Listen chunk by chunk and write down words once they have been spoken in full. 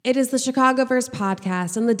It is the Chicagoverse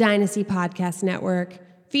podcast on the Dynasty Podcast Network,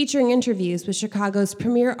 featuring interviews with Chicago's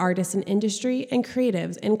premier artists in industry and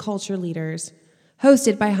creatives and culture leaders.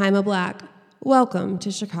 Hosted by Jaime Black. Welcome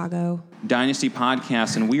to Chicago. Dynasty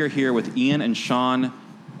Podcast, and we are here with Ian and Sean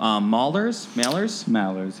Mallers,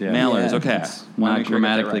 yeah. Mallers, okay. It's not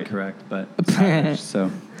grammatically correct, but so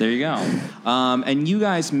there you go. And you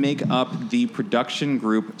guys make up the production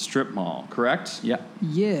group Strip Mall, correct?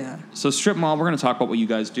 Yeah. So Strip Mall, we're going to talk about what you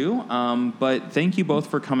guys do, but thank you both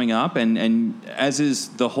for coming up, and as is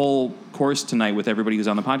the whole course tonight with everybody who's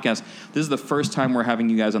on the podcast, this is the first time we're having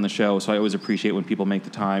you guys on the show, so I always appreciate when people make the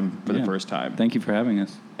time for the first time. Thank you for having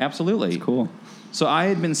us. Absolutely. It's cool. So I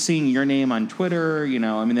had been seeing your name on Twitter,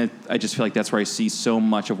 I just feel like that's where I see so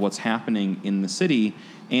much of what's happening in the city.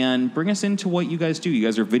 And bring us into what you guys do. You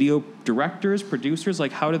guys are video directors, producers.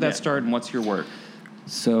 Like, how did that start, and what's your work?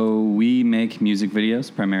 So we make music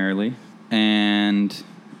videos primarily, and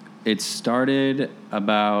it started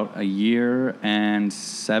about a year and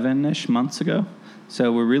 7-ish months ago.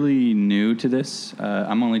 So we're really new to this.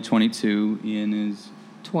 I'm only 22. Ian is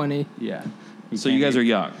 20. Yeah. So you guys are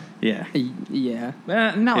young. Yeah.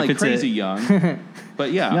 Not like crazy young,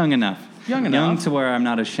 but yeah. Young enough. Young to where I'm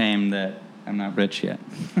not ashamed that I'm not rich yet.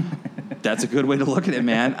 That's a good way to look at it,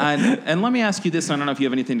 man. And let me ask you this. I don't know if you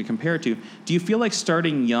have anything to compare it to. Do you feel like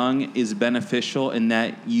starting young is beneficial in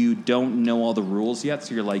that you don't know all the rules yet?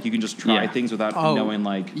 So you're like, you can just try things without knowing,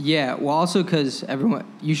 like... Yeah, well, also because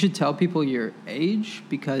you should tell people your age,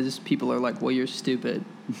 because people are like, well, you're stupid.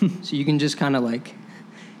 So you can just kind of like...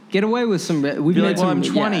 get away with some... You're like, well, I'm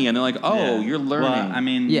 20, and they're like, you're learning. Well, I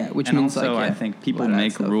mean... Yeah, which means also, like... I think people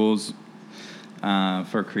make rules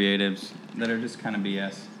for creatives that are just kind of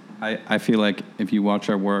BS. I feel like if you watch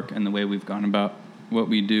our work and the way we've gone about what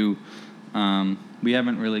we do, we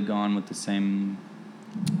haven't really gone with the same...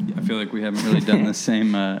 I feel like we haven't really done the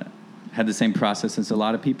same... had the same process as a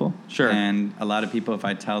lot of people. Sure. And a lot of people, if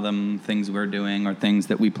I tell them things we're doing or things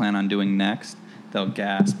that we plan on doing next... they'll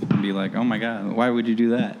gasp and be like, oh, my God, why would you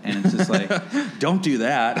do that? And it's just like... don't do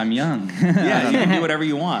that. I'm young. Yeah, you can do whatever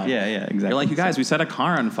you want. Yeah, exactly. You're like, you guys, we set a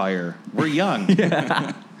car on fire. We're young.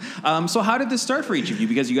 So how did this start for each of you?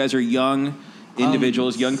 Because you guys are young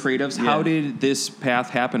individuals, young creatives. Yeah. How did this path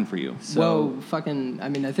happen for you?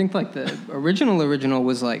 I think like the original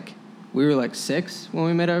was like... we were like 6 when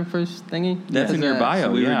we made our first thingy. That's in your bio.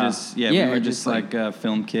 So we were just like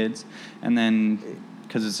film kids. And then...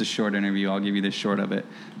 because it's a short interview, I'll give you the short of it.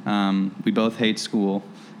 We both hate school.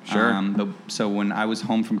 Sure. So when I was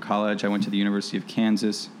home from college, I went to the University of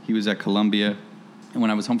Kansas. He was at Columbia. And when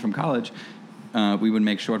I was home from college, we would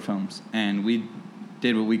make short films. And we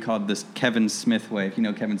did what we called this Kevin Smith way. If you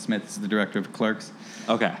know Kevin Smith, is the director of Clerks.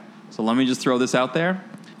 Okay. So let me just throw this out there.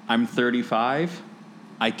 I'm 35.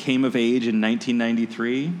 I came of age in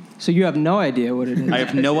 1993. So you have no idea what it is. I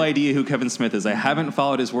have no idea who Kevin Smith is. I haven't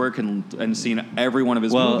followed his work and seen every one of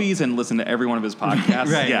his movies and listened to every one of his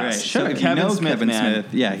podcasts. Right. Sure. So Kevin Smith, man.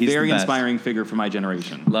 Yeah, he's very the best. inspiring figure for my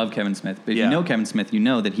generation. Love Kevin Smith. But if you know Kevin Smith, you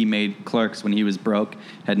know that he made Clerks when he was broke,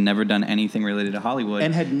 had never done anything related to Hollywood.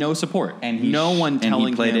 And had no support. And no one telling him. And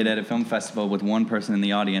he played it at a film festival with one person in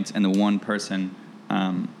the audience, and the one person...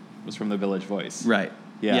 was from the Village Voice. Right.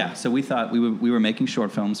 Yeah. So we thought we were making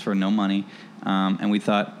short films for no money, and we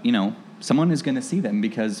thought, someone is going to see them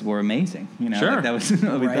because we're amazing. Sure. Like that was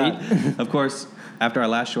what we thought. Of course, after our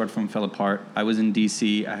last short film fell apart, I was in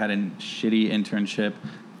D.C. I had a shitty internship,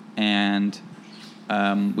 and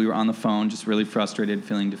we were on the phone, just really frustrated,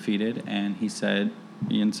 feeling defeated. And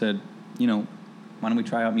Ian said, why don't we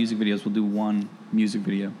try out music videos? We'll do one music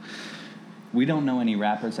video. We don't know any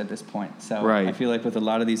rappers at this point, so I feel like with a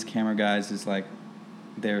lot of these camera guys, it's like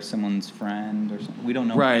they're someone's friend or something. We don't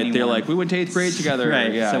know anyone. They're like, we went to 8th grade together.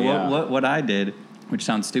 Right. Yeah, so what I did, which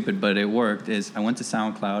sounds stupid, but it worked, is I went to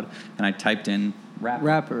SoundCloud and I typed in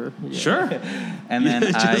rapper. Yeah. Sure. And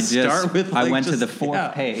then I went to the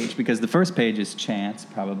 4th page, because the first page is Chance,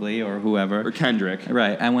 probably, or whoever. Or Kendrick.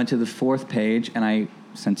 Right. I went to the 4th page and I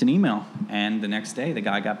sent an email, and the next day the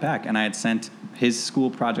guy got back, and I had sent his school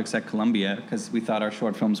projects at Columbia because we thought our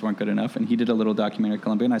short films weren't good enough, and he did a little documentary at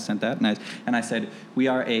Columbia, and I sent that, and I said, we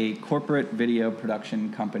are a corporate video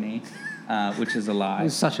production company, which is a lie.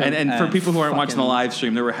 And for people who aren't watching the live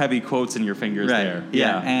stream, there were heavy quotes in your fingers there.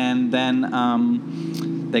 Yeah. And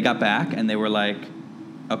then they got back, and they were like,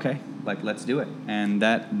 okay, like, let's do it. And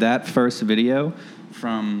that first video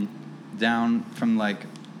from like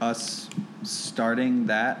us starting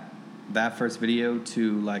that first video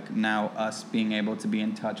to like now us being able to be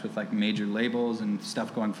in touch with like major labels and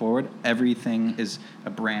stuff going forward, everything is a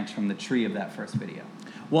branch from the tree of that first video.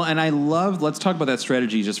 Well, and I love, let's talk about that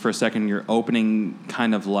strategy just for a second, your opening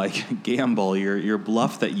kind of like gamble, your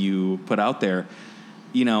bluff that you put out there.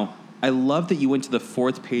 You know, I love that you went to the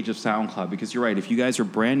 4th page of SoundCloud, because you're right. If you guys are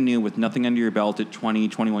brand new with nothing under your belt at 20,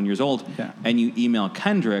 21 years old, and you email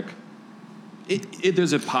Kendrick,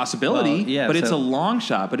 there's a possibility, but it's a long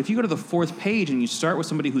shot. But if you go to the 4th page and you start with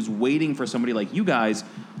somebody who's waiting for somebody like you guys,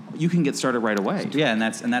 you can get started right away. Yeah, and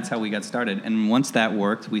that's how we got started. And once that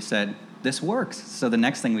worked, we said, this works. So the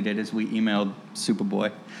next thing we did is we emailed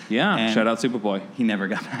Superboy. Yeah, shout out Superboy. He never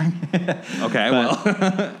got back. Okay,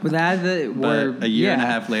 But a year and a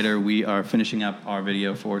half later, we are finishing up our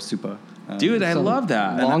video for Super. Dude, I love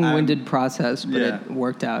that. Long-winded process, but it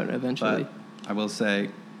worked out eventually. But I will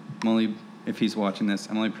say, if he's watching this,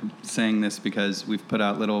 I'm only saying this because we've put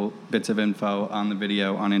out little bits of info on the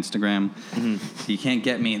video on Instagram. Mm-hmm. So you can't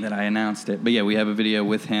get me that I announced it. But yeah, we have a video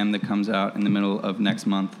with him that comes out in the middle of next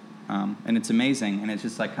month. And it's amazing, and it's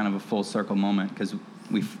just like kind of a full circle moment, because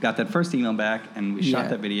we got that first email back, and we shot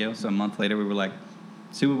that video. So a month later, we were like,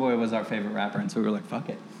 Superboy was our favorite rapper, and so we were like, fuck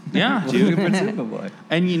it. Yeah, dude. Superboy.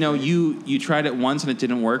 And you tried it once and it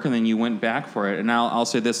didn't work, and then you went back for it. And I'll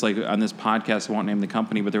say this, like on this podcast, I won't name the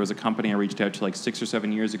company, but there was a company I reached out to like 6 or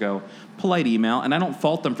 7 years ago, polite email, and I don't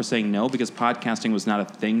fault them for saying no, because podcasting was not a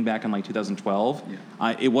thing back in like 2012.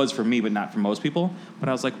 Yeah. It was for me, but not for most people. But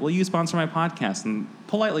I was like, will you sponsor my podcast? And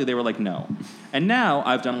politely they were like, no. And now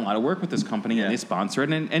I've done a lot of work with this company, and they sponsor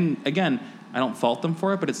it. And again, I don't fault them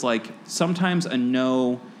for it, but it's like sometimes a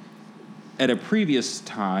no at a previous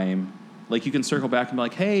time, like you can circle back and be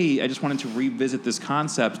like, hey, I just wanted to revisit this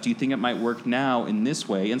concept. Do you think it might work now in this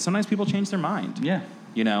way? And sometimes people change their mind. Yeah.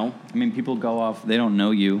 You know? I mean, people go off, they don't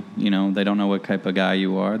know you, you know, they don't know what type of guy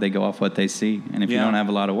you are. They go off what they see. And if you don't have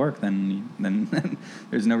a lot of work, then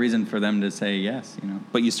there's no reason for them to say yes, you know.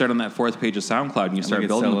 But you start on that 4th page of SoundCloud and you start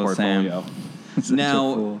building the portfolio.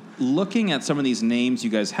 Now, looking at some of these names you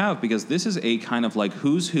guys have, because this is a kind of like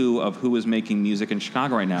who's who of who is making music in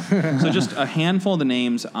Chicago right now. So just a handful of the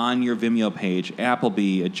names on your Vimeo page: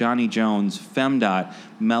 Appleby, Johnny Jones, Femdot,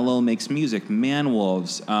 Mellow Makes Music,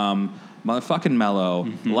 Manwolves, motherfucking Mellow,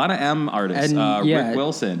 a lot of M artists, and, Rick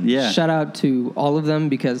Wilson. Yeah. Shout out to all of them,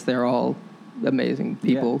 because they're all amazing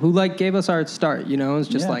people who like gave us our start, you know. It's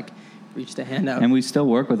just like reached a hand out. And we still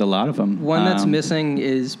work with a lot of them. One that's missing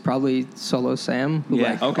is probably Solo Sam, who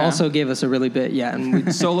also gave us a really bit. Yeah,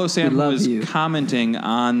 and Solo Sam was commenting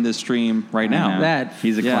on the stream right now. That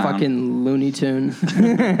he's a fucking Looney Tune.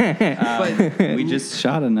 But we just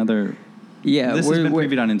shot another. Yeah, this has been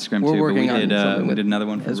previewed on Instagram too. But we did another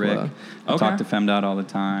one for Rick. Well. I talk to Femdot all the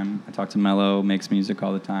time. I talk to Mellow, makes music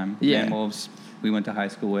all the time. Yeah, Wolves. We went to high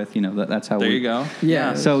school with, you know, that's how there you go.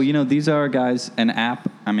 Yeah. So, you know, these are guys, App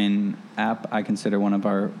I consider one of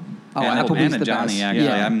our, Applebee's and the Johnny, best. actually.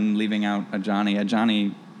 Yeah. I'm leaving out a Johnny. A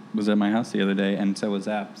Johnny was at my house the other day, and so was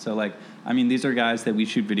App. So, like, I mean, these are guys that we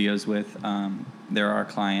shoot videos with. They're our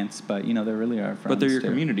clients, but, you know, they're really our friends. But they're your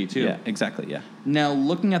community, too. Yeah, exactly, yeah. Now,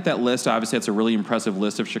 looking at that list, obviously, it's a really impressive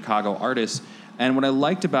list of Chicago artists. And what I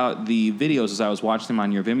liked about the videos as I was watching them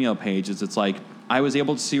on your Vimeo page is it's like, I was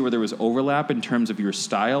able to see where there was overlap in terms of your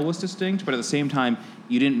style was distinct, but at the same time,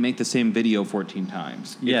 you didn't make the same video 14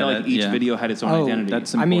 times. You felt like each video had its own identity.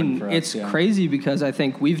 That's important for us. It's crazy, because I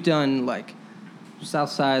think we've done, like,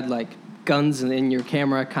 Southside, like, guns in your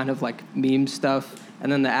camera, kind of, like, meme stuff,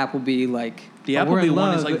 and then the Appleby, like... The Appleby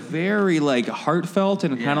one is, like, very, like, heartfelt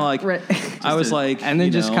and kind of, like... Right. I was like... And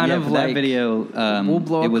then just kind of, like... that video, we'll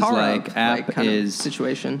blow it was car like, up, App like, kind is... of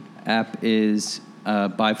situation. App is,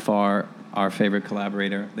 by far... our favorite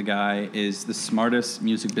collaborator. The guy is the smartest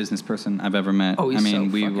music business person I've ever met. Oh, he's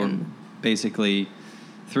we were basically,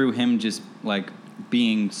 through him just like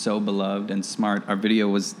being so beloved and smart, our video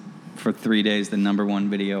was for 3 days the #1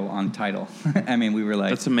 video on Tidal. I mean, we were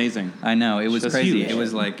like... That's amazing. I know. It was crazy. Huge. It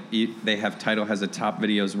was like, they have Tidal has a top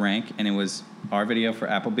videos rank, and it was our video for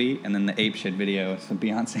Appleby, and then the Ape Shit video, so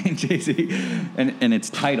Beyonce and Jay-Z, and it's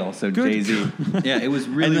Tidal, so Jay-Z. Yeah, it was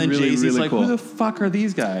really, and then really, Jay-Z's really like, cool. Who the fuck are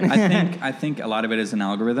these guys? I think a lot of it is an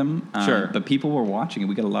algorithm. Sure. But people were watching it.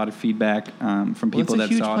 We got a lot of feedback from people that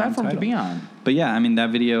saw it on Tidal. It's a huge platform to be on. But yeah, I mean,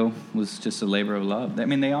 that video was just a labor of love. I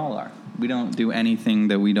mean, they all are. We don't do anything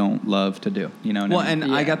that we don't love to do. You know what I mean?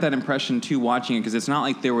 And I got that impression, too, watching it, because it's not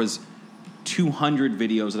like there was 200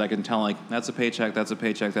 videos that I can tell, like, that's a paycheck, that's a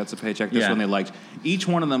paycheck, that's a paycheck, this one they liked. Each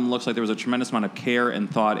one of them looks like there was a tremendous amount of care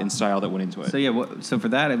and thought and style that went into it. So, yeah, so for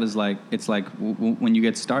that, it was like, it's like when you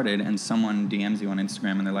get started and someone DMs you on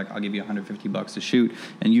Instagram and they're like, I'll give you $150 to shoot,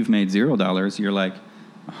 and you've made $0, you're like,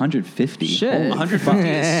 150. Shit. 150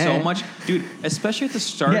 is so much. Dude, especially at the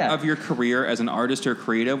start of your career as an artist or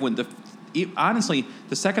creative, when honestly,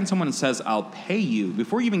 the second someone says, I'll pay you,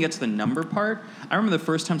 before you even get to the number part, I remember the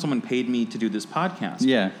first time someone paid me to do this podcast.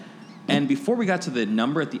 Yeah. And before we got to the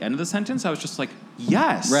number at the end of the sentence, I was just like,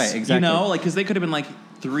 yes. Right, exactly. You know, like, because they could have been like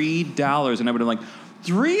 $3, and I would have been like,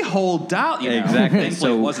 $3 whole dollars. You know? Exactly.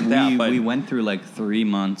 Thankfully, it wasn't that. But we went through like 3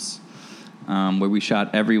 months where we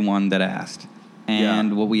shot everyone that asked.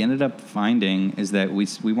 And what we ended up finding is that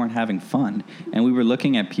we weren't having fun. And we were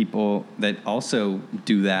looking at people that also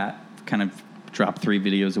do that, kind of drop 3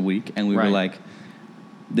 videos a week. And we were like,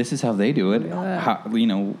 this is how they do it.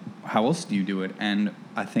 How else do you do it? And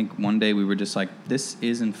I think one day we were just like, this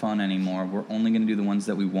isn't fun anymore. We're only going to do the ones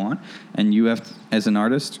that we want. And you have, as an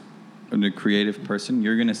artist and a creative person,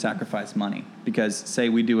 you're going to sacrifice money. Because say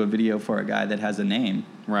we do a video for a guy that has a name.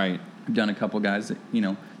 Right. I've done a couple guys that,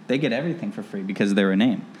 they get everything for free because they're a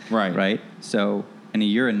name. Right. Right? So, and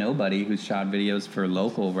you're a nobody who's shot videos for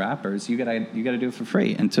local rappers. You gotta do it for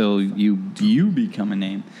free until you become a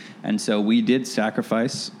name. And so we did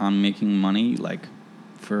sacrifice on making money like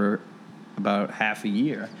for about half a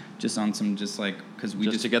year just on some because we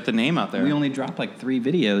just to get the name out there. We only dropped like 3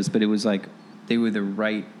 videos, but it was like they were the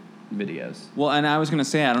right videos. Well, and I was going to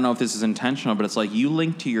say, I don't know if this is intentional, but it's like you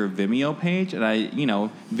link to your Vimeo page, and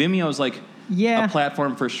Vimeo is like a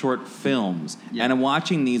platform for short films. Yeah. And in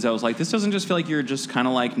watching these, I was like, this doesn't just feel like you're just kind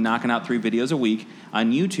of like knocking out 3 videos a week.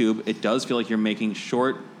 On YouTube, it does feel like you're making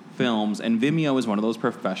short films, and Vimeo is one of those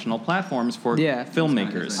professional platforms for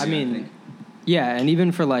filmmakers. I mean, yeah, and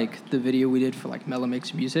even for like the video we did for like Mellow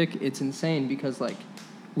Makes Music, it's insane because like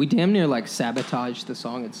we damn near like sabotaged the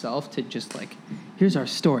song itself to just like, here's our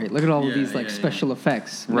story. Look at all of these like special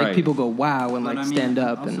effects. Make people go wow and stand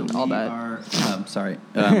up and all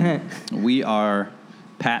that. We are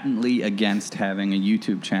patently against having a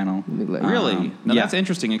YouTube channel. Really? Now that's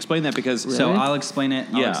interesting. Explain that because... Really? So I'll explain it.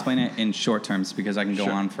 I'll explain it in short terms because I can go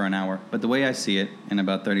on for an hour. But the way I see it in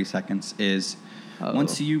about 30 seconds is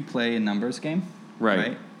once you play a numbers game,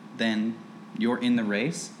 right, then you're in the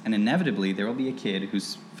race, and inevitably there will be a kid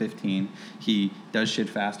who's 15. He does shit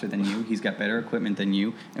faster than you. He's got better equipment than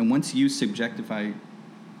you. And once you subjectify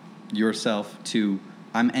yourself to,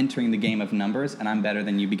 I'm entering the game of numbers, and I'm better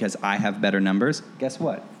than you because I have better numbers, guess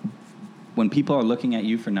what? When people are looking at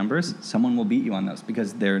you for numbers, someone will beat you on those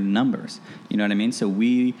because they're numbers. You know what I mean? So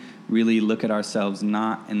we really look at ourselves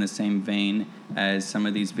not in the same vein as some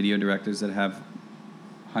of these video directors that have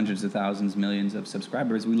hundreds of thousands, millions of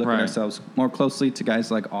subscribers. We look at ourselves more closely to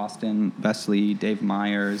guys like Austin, Vesley, Dave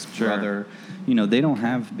Myers, Brother. They don't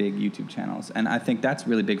have big YouTube channels. And I think that's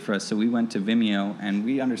really big for us. So we went to Vimeo, and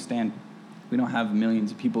we understand we don't have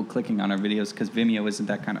millions of people clicking on our videos because Vimeo isn't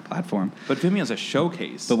that kind of platform. But Vimeo's a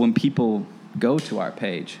showcase. But when people go to our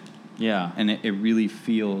page, and it really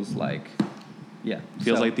feels like,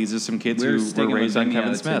 feels like these are some kids who were raised on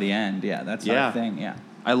Kevin Smith. To the end, that's our thing,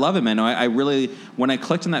 I love it, man. I really, when I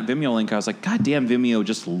clicked on that Vimeo link, I was like, God damn, Vimeo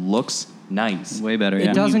just looks nice. Way better,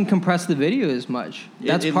 It doesn't compress the video as much.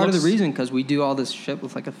 That's part of the reason, because we do all this shit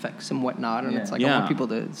with like effects and whatnot, and it's like I want people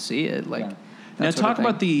to see it. Now talk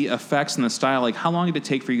about the effects and the style. Like, how long did it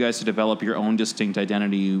take for you guys to develop your own distinct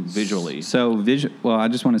identity visually? So, well, I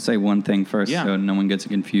just want to say one thing first so no one gets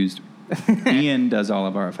confused. Ian does all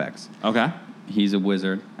of our effects. Okay. He's a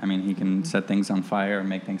wizard. I mean, he can set things on fire and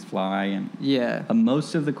make things fly. And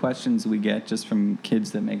most of the questions we get just from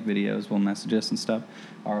kids that make videos will message us and stuff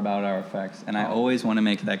are about our effects. And I always want to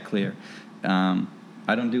make that clear. I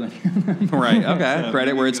don't do any of them. Right. Okay. So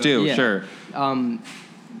credit where it's due. Yeah. Sure.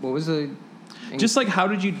 What was the... Just like, how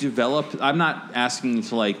did you develop? I'm not asking you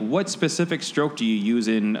to like, what specific stroke do you use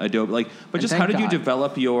in Adobe? But just how did you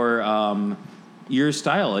develop your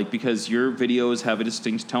style? Like, because your videos have a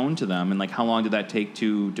distinct tone to them, and like, how long did that take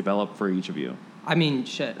to develop for each of you? I mean,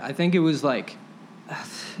 shit. I think it was like,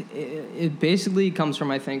 it basically comes from,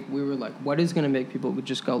 I think we were like, what is going to make people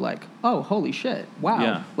just go like, oh, holy shit,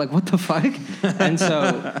 wow, like what the fuck? And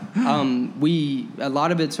so a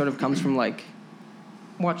lot of it sort of comes from like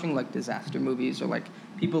watching like disaster movies or like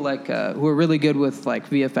people like who are really good with like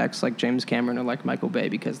VFX, like James Cameron or like Michael Bay,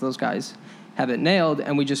 because those guys have it nailed,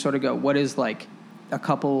 and we just sort of go, what is like a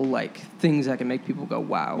couple like things that can make people go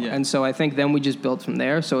wow? And so I think then we just built from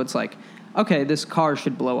there. So it's like, okay, this car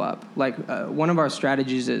should blow up. Like one of our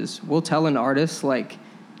strategies is we'll tell an artist like,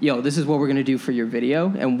 yo, this is what we're going to do for your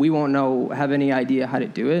video, and we won't have any idea how to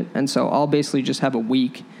do it. And so I'll basically just have a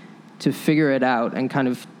week to figure it out and kind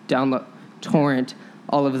of torrent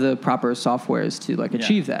all of the proper softwares to like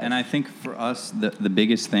achieve that. And I think for us, the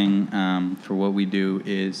biggest thing for what we do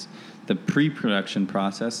is the pre-production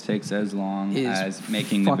process takes as long as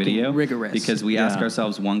making the video. Rigorous. Because we ask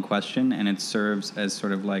ourselves one question, and it serves as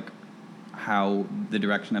sort of like how the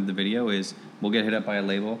direction of the video is. We'll get hit up by a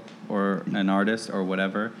label or an artist or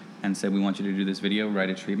whatever and say, we want you to do this video, write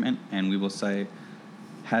a treatment, and we will say,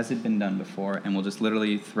 has it been done before? And we'll just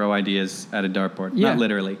literally throw ideas at a dartboard. Yeah. Not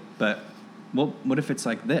literally, but well, what if it's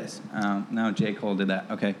like this? No, J. Cole did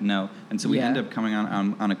that. Okay, no. And so we end up coming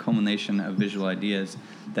on a culmination of visual ideas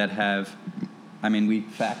that have, I mean, we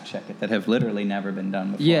fact check it, that have literally never been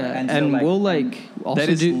done before. Yeah, and so we'll also that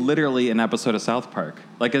is literally an episode of South Park.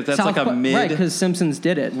 Like that's South like a mid, right? Because Simpsons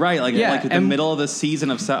did it, right? Like the middle of the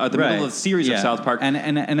season of the middle of the series of South Park. And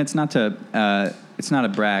it's not a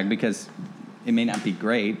brag because it may not be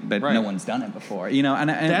great, but no one's done it before, you know. And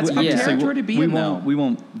that's a territory to be in, though. We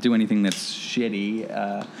won't do anything that's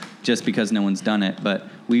shitty just because no one's done it. But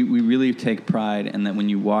we really take pride in that when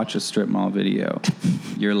you watch a strip mall video,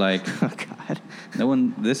 you're like, oh God, no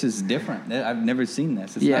one. This is different. I've never seen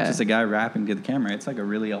this. It's not just a guy rapping to the camera. It's like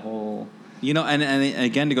a whole. You know, and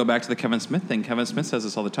again, to go back to the Kevin Smith thing, Kevin Smith says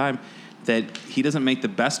this all the time, that he doesn't make the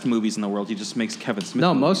best movies in the world. He just makes Kevin Smith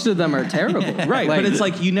movies. Most of them are terrible. Right, but it's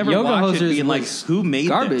like you never watch it being like, who made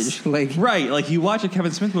garbage? This? Right, like you watch a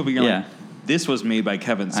Kevin Smith movie, you're like, this was made by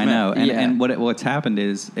Kevin Smith. I know, and what's happened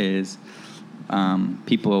is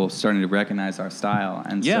people starting to recognize our style,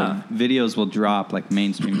 and so videos will drop, like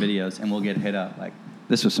mainstream videos, and we'll get hit up like,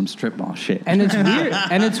 this was some strip mall shit. And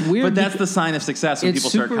it's weird. But that's the sign of success when people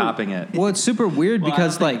start copying it. Well, it's super weird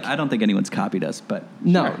because I don't think anyone's copied us, but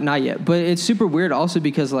no, sure. Not yet. But it's super weird also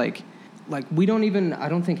because like we don't even, I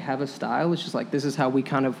don't think, have a style. It's just like, this is how we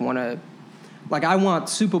kind of want to, like, I want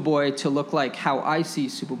Superboy to look like how I see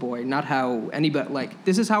Superboy, not how anybody, like,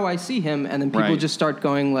 this is how I see him. And then people just start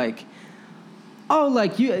going like, oh,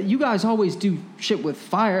 like, you guys always do shit with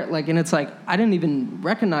fire. Like, and it's like, I didn't even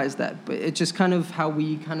recognize that. But it's just kind of how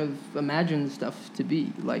we kind of imagine stuff to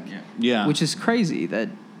be. Like, which is crazy that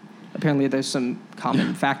apparently there's some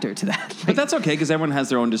common factor to that. Like, but that's okay because everyone has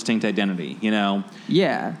their own distinct identity, you know?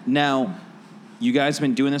 Yeah. Now, you guys have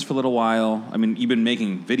been doing this for a little while. I mean, you've been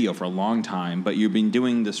making video for a long time, but you've been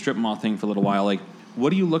doing the strip mall thing for a little while. Like,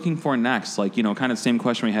 what are you looking for next? Like, you know, kind of the same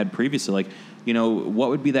question we had previously. Like, you know, what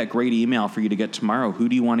would be that great email for you to get tomorrow? Who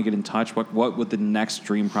do you want to get in touch? What would the next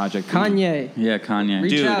dream project be? Kanye. Yeah, Kanye.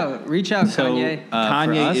 Reach out, so, Kanye.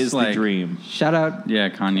 Kanye us, is the dream. Shout out. Yeah,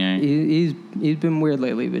 Kanye. He's been weird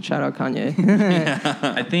lately, but shout out Kanye.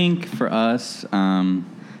 I think for us,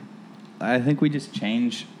 I think we just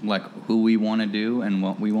change like who we want to do and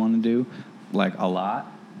what we want to do, like a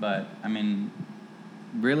lot. But I mean,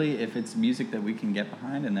 really, if it's music that we can get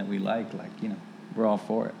behind and that we like, you know, we're all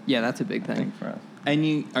for it. Yeah, that's a big thing. I think for us.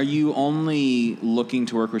 And are you only looking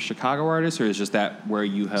to work with Chicago artists, or is just that where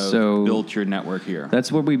you have built your network here?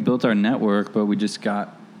 That's where we built our network, but we just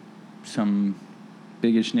got some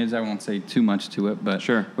biggish news. I won't say too much to it, but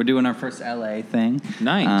sure, we're doing our first LA thing.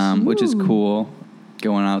 Nice. Which is cool.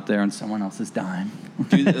 Going out there on someone else's dime.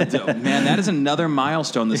 Dude, man, that is another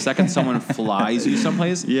milestone. The second someone flies you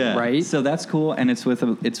someplace, right? So that's cool, and it's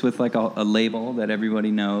with like a label that everybody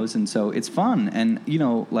knows, and so it's fun. And you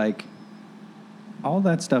know, like all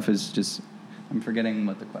that stuff is just. I'm forgetting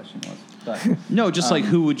what the question was, but no, just like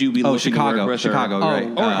who would you be looking Chicago, to work with? Chicago, right?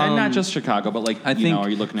 Or not just Chicago, but like I think are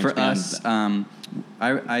you looking to for expand? us?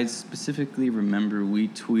 I specifically remember we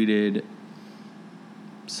tweeted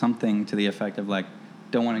something to the effect of like.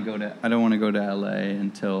 I don't want to go to LA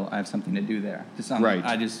until I have something to do there. Right.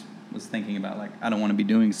 I just was thinking about like I don't want to be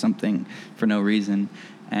doing something for no reason.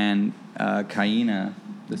 And Kaina,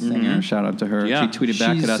 the singer, shout out to her. Yeah. She tweeted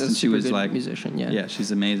back at us and she was good like, musician, yeah,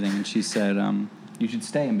 she's amazing. And she said, you should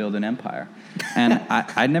stay and build an empire. And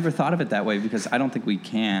I never thought of it that way because I don't think we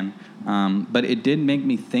can. But it did make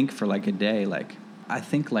me think for like a day, like. I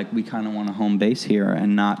think like we kind of want a home base here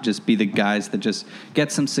and not just be the guys that just get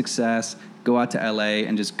some success, go out to LA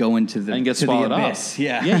and just go into the and get swallowed up.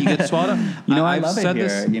 Yeah, you get swallowed up. You know, I I've love said it here.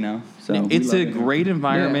 This, you know, so it's a great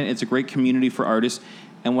environment. Yeah. It's a great community for artists.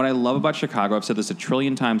 And what I love about Chicago, I've said this a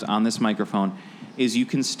trillion times on this microphone, is you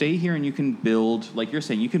can stay here and you can build, like you're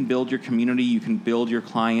saying, you can build your community, you can build your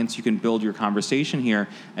clients, you can build your conversation here,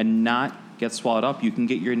 and not get swallowed up. You can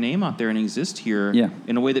get your name out there and exist here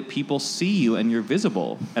in a way that people see you and you're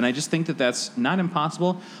visible. And I just think that that's not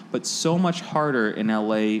impossible, but so much harder in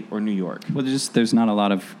LA or New York. Well, there's not a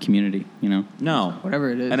lot of community, you know? No. Whatever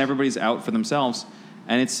it is. And everybody's out for themselves.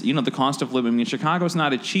 And it's, you know, the cost of living. I mean, Chicago's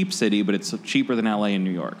not a cheap city, but it's cheaper than LA and New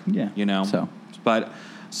York. Yeah. You know?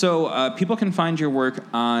 So people can find your work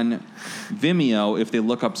on Vimeo if they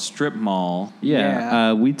look up Strip Mall.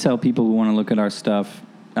 Yeah. We tell people who want to look at our stuff,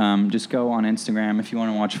 just go on Instagram. If you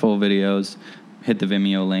want to watch full videos, hit the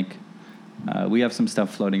Vimeo link. We have some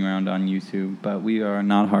stuff floating around on YouTube, but we are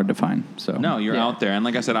not hard to find. So No, you're out there. And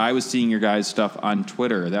like I said, I was seeing your guys' stuff on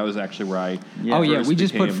Twitter. That was actually where I we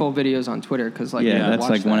just put full videos on Twitter because that's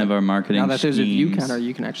like one of our marketing Now that there's a view schemes. counter,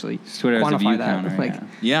 you can actually Twitter has a quantify view that. counter,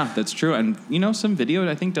 Yeah, that's true. And some video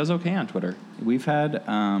I think does okay on Twitter. We've had,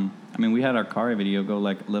 we had our car video go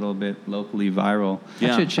like a little bit locally viral.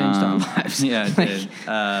 That shit changed our lives. Yeah, it did.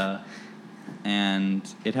 And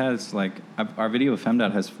it has like our video of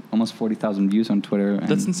Femdot has almost 40,000 views on Twitter. And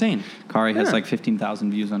That's insane. Kari has like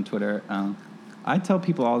 15,000 views on Twitter. I tell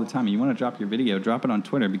people all the time, you want to drop your video, drop it on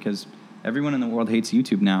Twitter because everyone in the world hates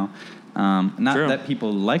YouTube now. Not True. that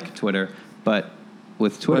people like Twitter, but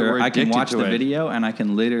with Twitter, I can watch the video and I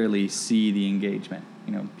can literally see the engagement.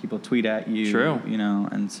 People tweet at you. True.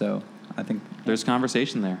 And so I think there's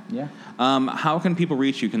conversation there. Yeah. How can people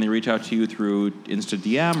reach you? Can they reach out to you through Insta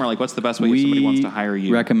DM or like what's the best way if somebody wants to hire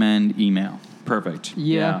you? Recommend email. Perfect.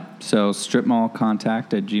 Yeah. So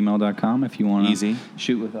stripmallcontact@gmail.com if you want to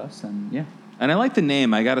shoot with us. And And I like the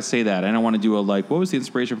name. I got to say that. I don't want to do what was the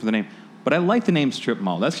inspiration for the name? But I like the name Strip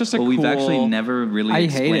Mall. That's just a cool... we've actually never really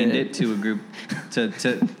explained it. it to a group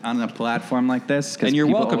to on a platform like this. And you're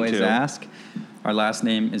people welcome always to. ask. Our last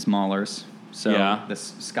name is Maulers. So Yeah. the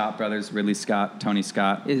Scott brothers, Ridley Scott, Tony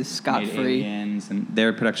Scott, Is Scott made Free. Aliens, and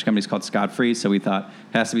their production company is called Scott Free. So we thought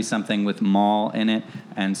it has to be something with mall in it,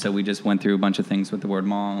 and so we just went through a bunch of things with the word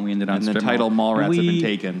mall, and we ended on And the Strip title Mall. Mallrats have been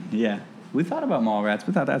taken. Yeah. We thought about Mallrats.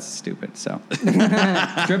 We thought that's stupid. So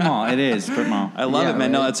Strip Mall, it is Strip Mall. I love it,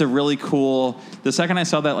 man. Right. No, it's a really cool... The second I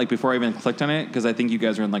saw that, like, before I even clicked on it, because I think you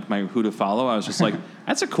guys are in, like, my who to follow, I was just like,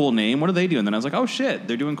 that's a cool name. What do they do? And then I was like, oh, shit,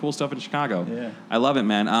 they're doing cool stuff in Chicago. Yeah. I love it,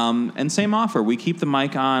 man. And same offer. We keep the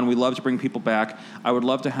mic on. We love to bring people back. I would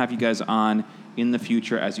love to have you guys on in the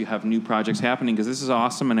future as you have new projects happening, because this is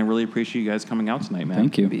awesome, and I really appreciate you guys coming out tonight, man.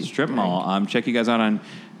 Thank you. Strip Mall. Check you guys out on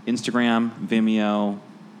Instagram, Vimeo,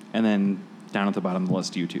 and then... down at the bottom of the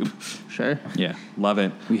list, YouTube. Sure. Yeah, love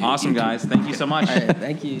it. hate Awesome, YouTube. guys. Thank you so much. All right,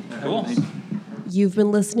 thank you. Cool. You've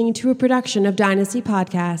been listening to a production of Dynasty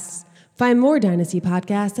Podcasts. Find more Dynasty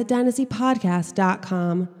Podcasts at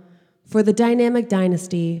dynastypodcast.com. For the dynamic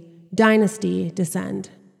dynasty, Dynasty Descend.